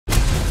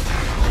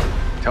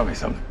Tell me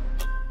something.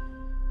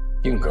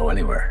 You can go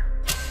anywhere.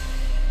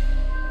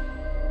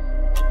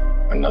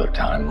 Another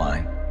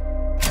timeline.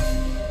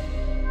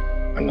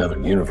 Another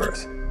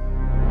universe.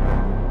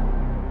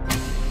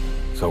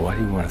 So why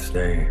do you want to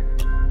stay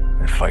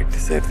and fight to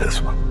save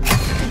this one?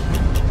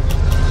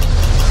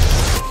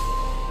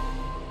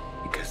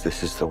 Because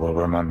this is the world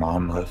where my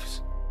mom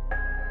lives.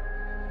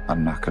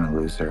 I'm not gonna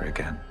lose her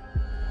again.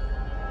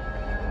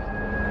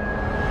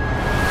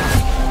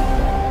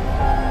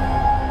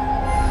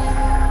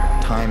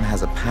 Time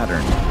has a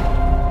pattern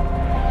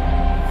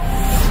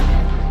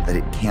that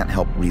it can't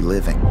help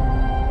reliving.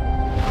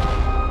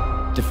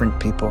 Different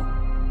people,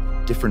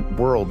 different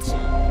worlds,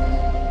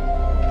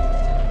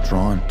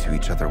 drawn to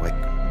each other like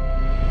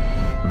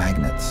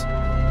magnets.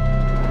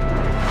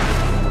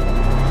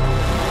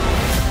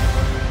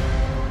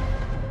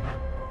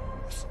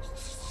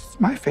 It's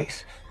my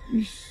face.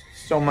 You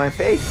stole my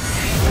face.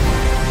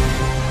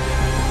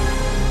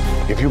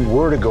 If you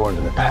were to go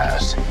into the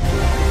past,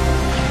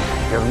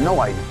 you have no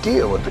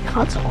idea what the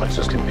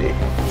consequences can be.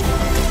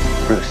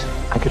 Bruce,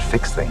 I could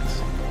fix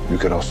things. You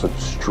could also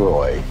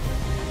destroy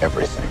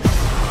everything.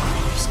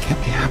 This can't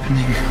be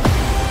happening.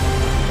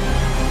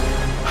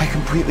 I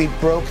completely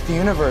broke the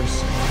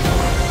universe.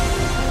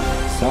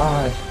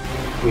 Zod,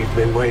 we've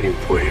been waiting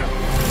for you.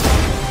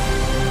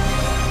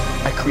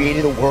 I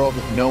created a world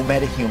with no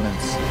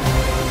metahumans.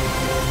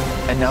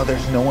 And now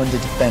there's no one to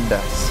defend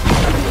us.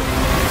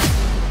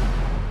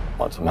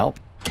 Want some help?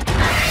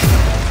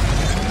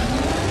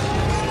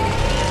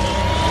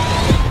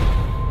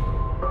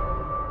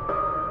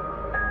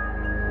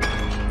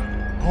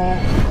 Oh.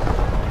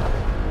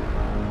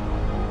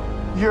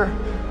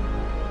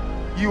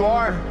 You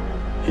are?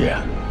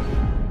 Yeah.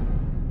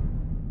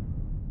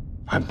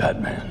 I'm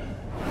Batman.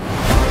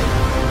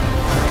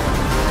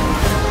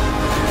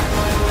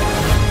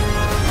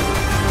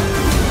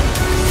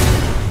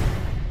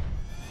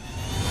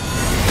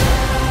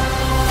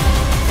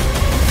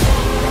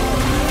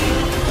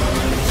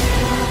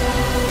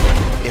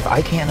 If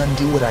I can't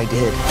undo what I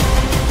did,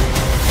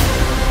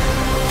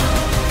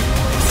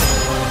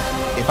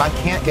 if I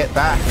can't get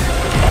back,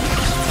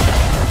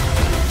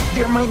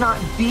 there might not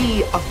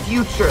be a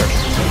future.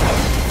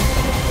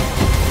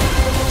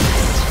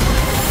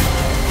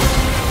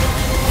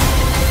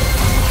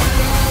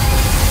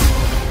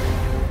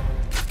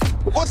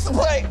 What's the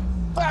play?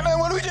 Batman,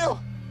 what do we do?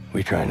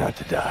 We try not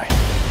to die.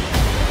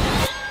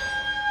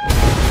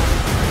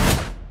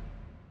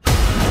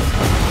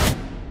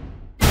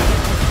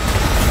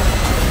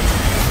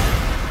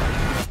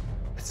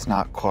 It's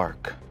not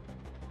Clark.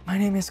 My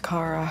name is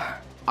Kara.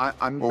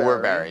 I'm Barry.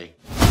 We're Barry.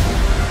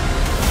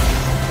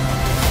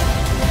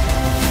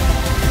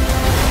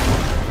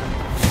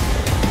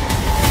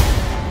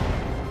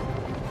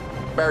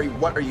 Barry,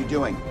 what are you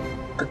doing?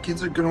 Our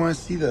kids are gonna want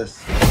to see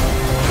this.